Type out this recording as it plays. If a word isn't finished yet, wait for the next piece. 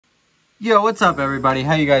Yo, what's up everybody?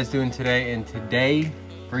 How you guys doing today? And today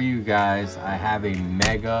for you guys, I have a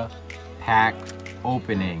mega pack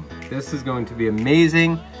opening. This is going to be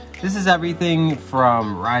amazing. This is everything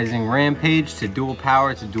from Rising Rampage to Dual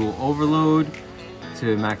Power to Dual Overload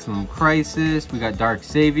to Maximum Crisis. We got Dark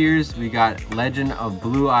Saviors. We got Legend of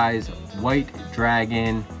Blue Eyes White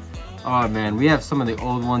Dragon. Oh man, we have some of the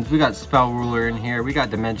old ones. We got Spell Ruler in here. We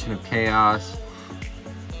got Dimension of Chaos.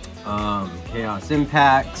 Chaos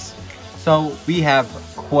Impacts. So we have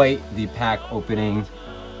quite the pack opening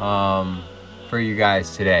for you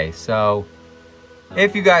guys today. So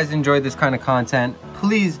if you guys enjoyed this kind of content,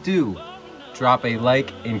 please do drop a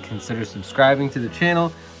like and consider subscribing to the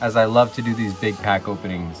channel, as I love to do these big pack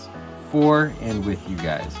openings for and with you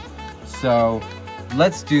guys. So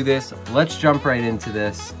let's do this. Let's jump right into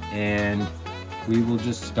this, and we will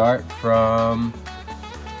just start from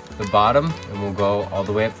the bottom and we'll go all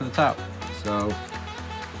the way up to the top. So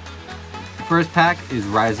the first pack is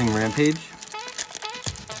Rising Rampage.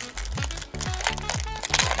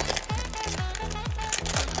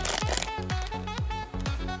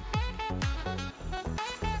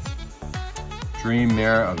 Dream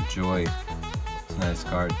Mirror of Joy. It's a nice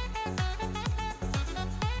card.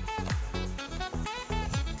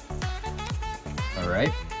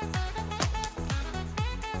 Alright.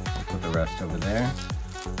 We'll put the rest over there.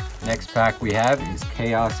 Next pack we have is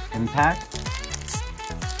Chaos Impact.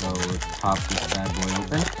 So let's pop this bad boy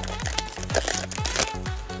open.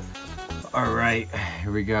 Alright,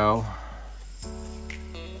 here we go.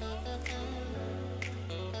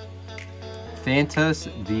 Phantos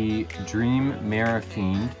the Dream Mirror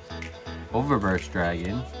Fiend. Overburst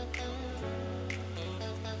Dragon.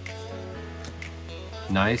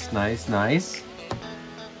 Nice, nice, nice.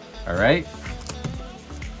 Alright.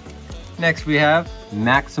 Next we have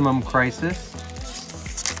Maximum Crisis.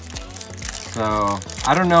 So,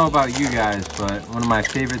 I don't know about you guys, but one of my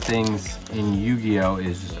favorite things in Yu-Gi-Oh!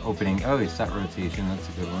 Is just opening, oh, set rotation, that's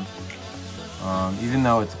a good one. Even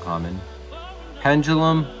though it's a common.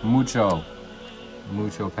 Pendulum Mucho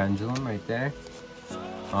Pendulum right there.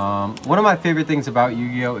 One of my favorite things about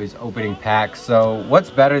Yu-Gi-Oh! Is opening packs. So, what's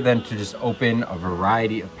better than to just open a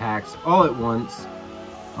variety of packs all at once?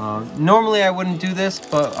 Normally I wouldn't do this,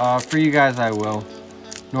 but for you guys I will.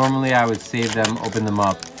 Normally I would save them, open them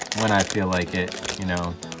up when I feel like it, you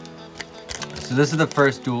know. So this is the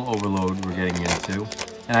first Dual Overload we're getting into.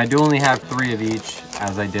 And I do only have 3 of each,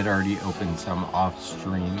 as I did already open some off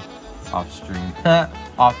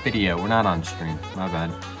video. We're not on stream, my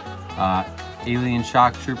bad. Alien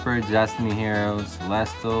Shock Trooper, Destiny Hero,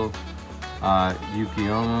 Celestial,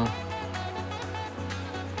 Yukiomo,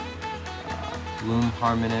 Bloom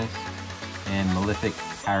Harmonist, and Malefic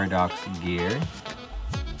Paradox Gear.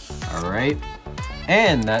 Alright.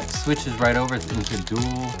 And that switches right over into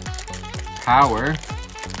Dual Power.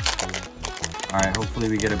 Alright, hopefully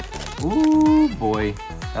we get a... Ooh, boy.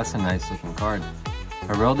 That's a nice looking card.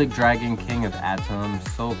 Heraldic Dragon, King of Atoms,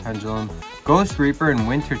 Soul Pendulum, Ghost Reaper, and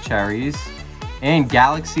Winter Cherries. And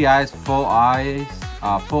Galaxy Eyes, Full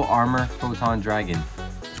Armor, Photon Dragon.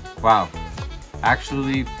 Wow.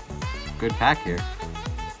 Actually, good pack here.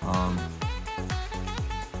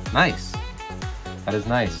 Nice. That is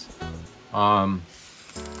nice.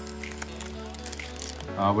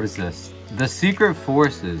 What is this? The Secret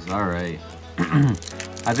Forces. Alright.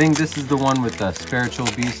 I think this is the one with the Spiritual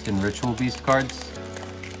Beast and Ritual Beast cards.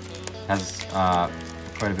 Has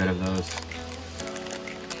quite a bit of those.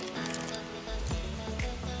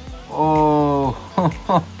 Oh.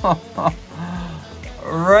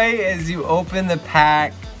 Right as you open the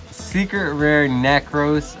pack, Secret Rare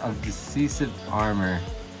Necros of Decisive Armor.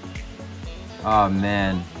 Oh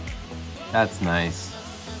man, that's nice.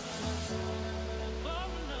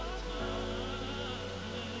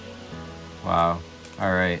 Wow,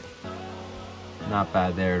 alright. Not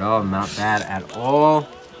bad there at all, not bad at all.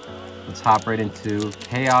 Let's hop right into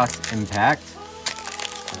Chaos Impact.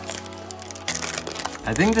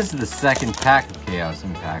 I think this is the second pack of Chaos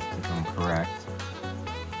Impact, if I'm correct.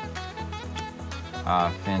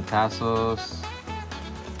 Phantasos.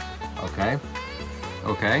 Okay.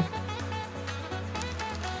 Okay.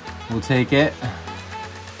 We'll take it.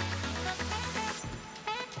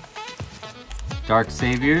 Dark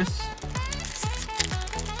Saviors.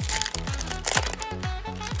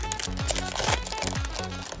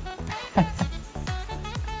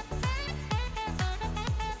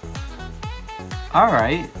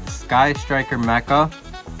 Alright, Sky Striker Mecha,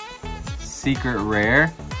 Secret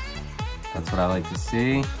Rare, that's what I like to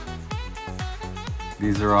see.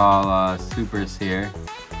 These are all supers here.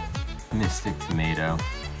 Mystic Tomato.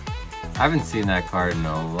 I haven't seen that card in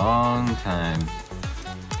a long time.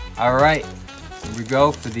 All right, here we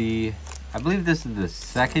go for the, I believe this is the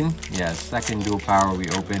second dual power we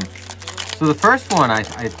open. So the first one, I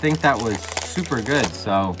think that was super good.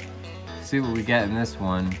 So let's see what we get in this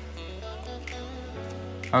one.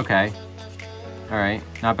 Okay, all right,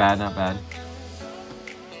 not bad, not bad.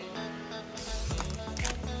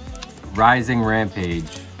 Rising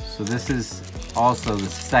Rampage. So this is also the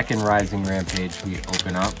second Rising Rampage we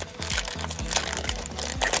open up.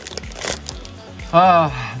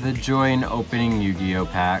 The joy in opening Yu-Gi-Oh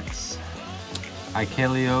packs.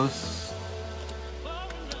 Ikelios.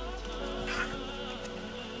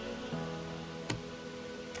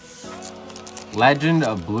 Legend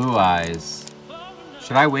of Blue Eyes.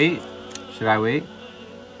 Should I wait? Should I wait?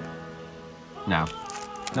 No.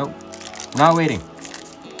 Nope. Not waiting.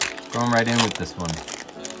 Going right in with this one.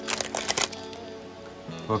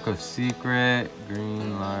 Book of Secret,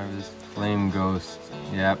 Green Larvas, Flame Ghost.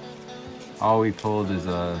 Yep. All we pulled is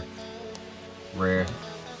a rare.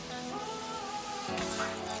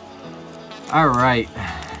 Alright.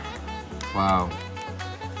 Wow.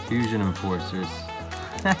 Fusion Enforcers.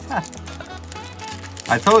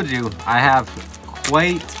 I told you, I have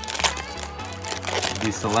quite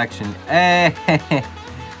the selection. Hey!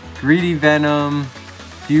 Greedy Venom,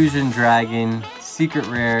 Fusion Dragon, Secret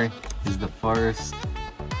Rare is the first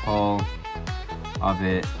pull of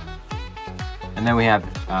it. And then we have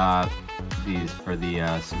these for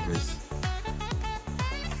the supers.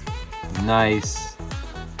 Nice.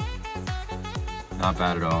 Not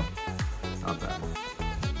bad at all. Not bad.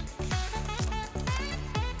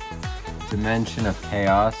 Dimension of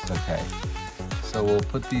Chaos. Okay. So we'll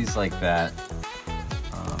put these like that.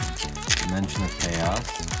 Dimension of Chaos.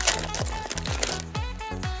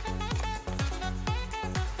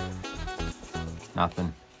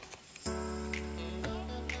 Nothing.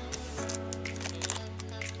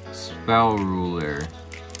 Spell Ruler.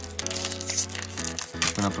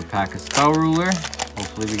 Open up a pack of Spell Ruler.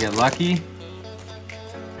 Hopefully we get lucky.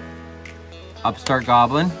 Upstart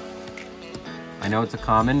Goblin. I know it's a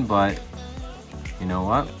common, but you know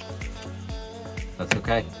what? That's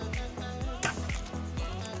okay.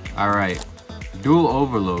 Alright. Dual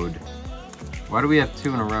Overload. Why do we have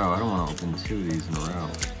two in a row? I don't want to open two of these in a row.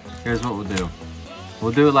 Here's what we'll do.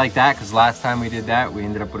 We'll do it like that because last time we did that, we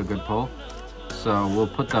ended up with a good pull. So we'll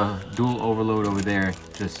put the Dual Overload over there,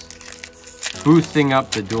 just boosting up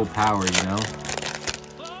the dual power, you know?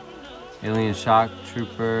 Alien Shock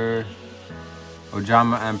Trooper,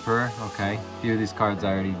 Ojama Emperor, okay. A few of these cards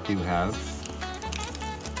I already do have.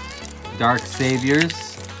 Dark Saviors.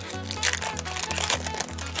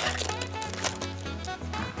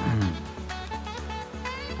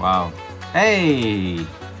 Wow. Hey!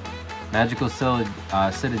 Magical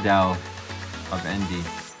Citadel of Endy.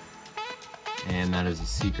 And that is a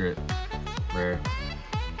secret rare.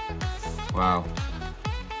 Wow.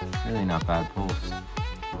 Really not bad pulls.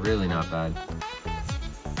 Really not bad.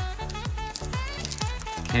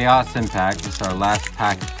 Chaos Impact. This is our last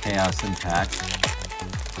pack of Chaos Impact.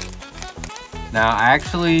 Now, I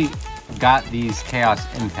actually got these Chaos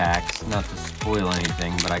Impacts, not to spoil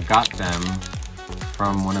anything, but I got them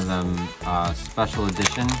from one of them special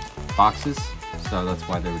edition boxes. So that's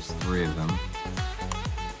why there was 3 of them.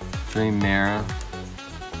 Dream Mara.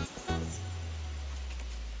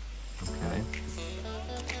 Okay.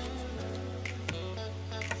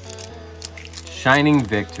 Shining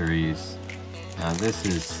Victories. Now this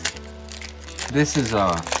is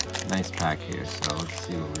a nice pack here, so let's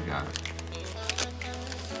see what we got.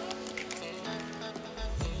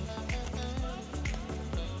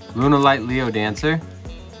 Lunalight Leo Dancer.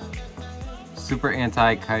 Super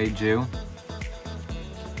Anti-Kaiju.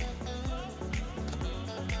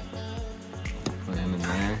 Put him in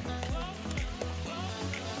there.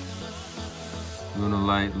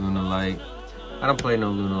 Lunalight. I don't play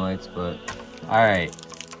no Lunalights, but alright.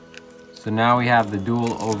 So now we have the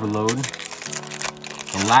Dual Overload.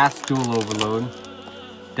 The last Dual Overload.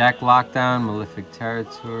 Deck Lockdown, Malefic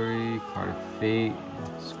Territory, Card of Fate,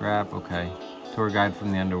 Scrap, okay. Tour Guide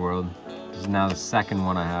from the Underworld. This is now the second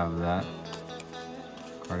one I have of that.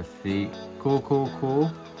 Card of Fate.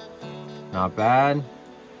 Cool. Not bad.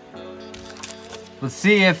 Let's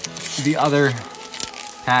see if the other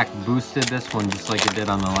pack boosted this one just like it did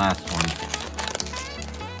on the last one.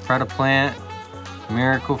 Predaplant,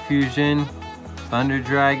 Miracle Fusion, Thunder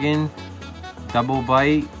Dragon, Double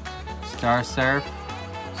Bite, Star Seraph.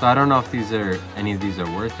 So I don't know if any of these are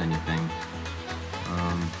worth anything.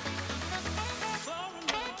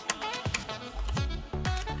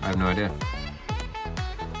 I have no idea.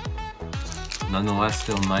 Nonetheless,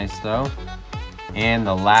 still nice though. And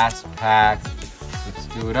the last pack, let's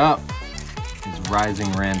do it up, is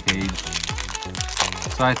Rising Rampage.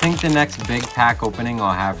 So I think the next big pack opening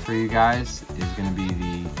I'll have for you guys is going to be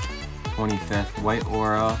the 25th White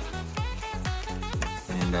Aura.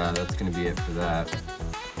 And that's going to be it for that.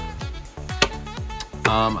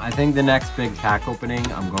 I think the next big pack opening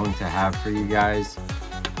I'm going to have for you guys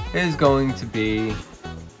is going to be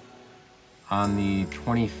on the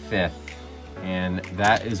 25th. And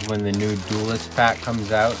that is when the new Duelist pack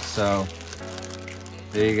comes out. So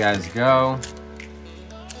there you guys go.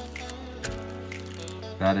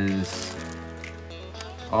 That is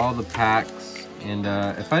all the packs. And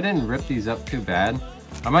if I didn't rip these up too bad,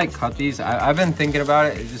 I might cut these. I've been thinking about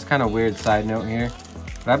it. It's just kind of weird side note here.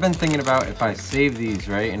 But I've been thinking about if I save these,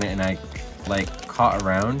 right, and I like cut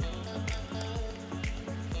around,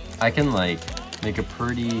 I can like make a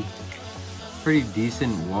pretty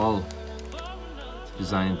decent wall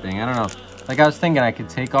design thing. I don't know. Like I was thinking I could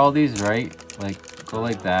take all these, right? Like go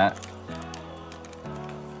like that.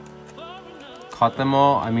 Cut them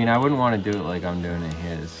all. I mean, I wouldn't want to do it like I'm doing it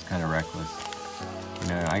here. This is kind of reckless. You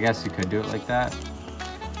know, I guess you could do it like that.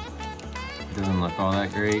 It doesn't look all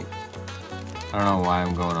that great. I don't know why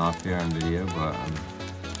I'm going off here on video, but I'm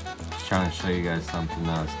just trying to show you guys something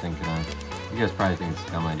that I was thinking of. You guys probably think it's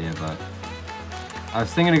a dumb idea, but I was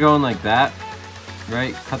thinking of going like that,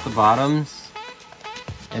 right? Cut the bottoms,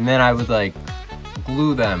 and then I would like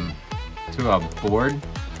glue them to a board,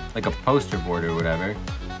 like a poster board or whatever,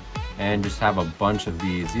 and just have a bunch of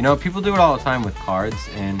these. You know, people do it all the time with cards,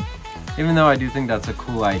 and even though I do think that's a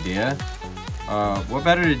cool idea, what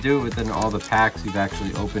better to do within all the packs you've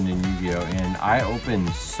actually opened in Yu-Gi-Oh! And I open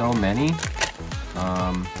so many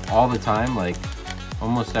all the time, like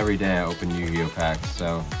almost every day I open Yu-Gi-Oh! Packs.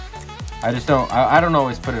 So I just don't, I don't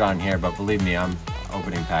always put it on here, but believe me, I'm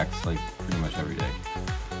opening packs like pretty much every day.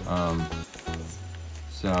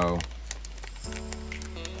 So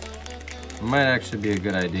it might actually be a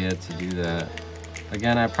good idea to do that.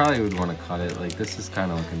 Again, I probably would want to cut it. Like this is kind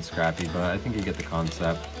of looking scrappy, but I think you get the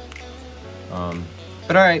concept.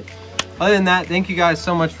 But alright, other than that, thank you guys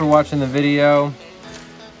so much for watching the video,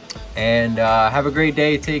 and have a great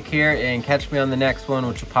day. Take care and catch me on the next one,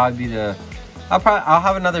 which will probably be the, I'll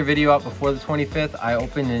have another video up before the 25th. I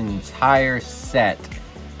opened an entire set,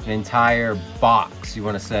 an entire box, you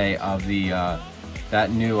want to say, of the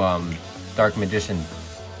that new Dark Magician,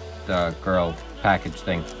 the girl package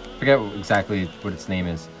thing. Forget exactly what its name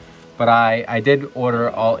is, but I did order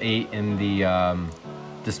all 8 in the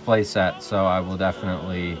display set, so I will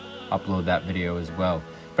definitely upload that video as well.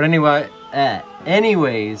 But anyway,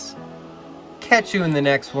 anyways, catch you in the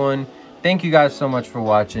next one. Thank you guys so much for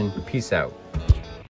watching. Peace out.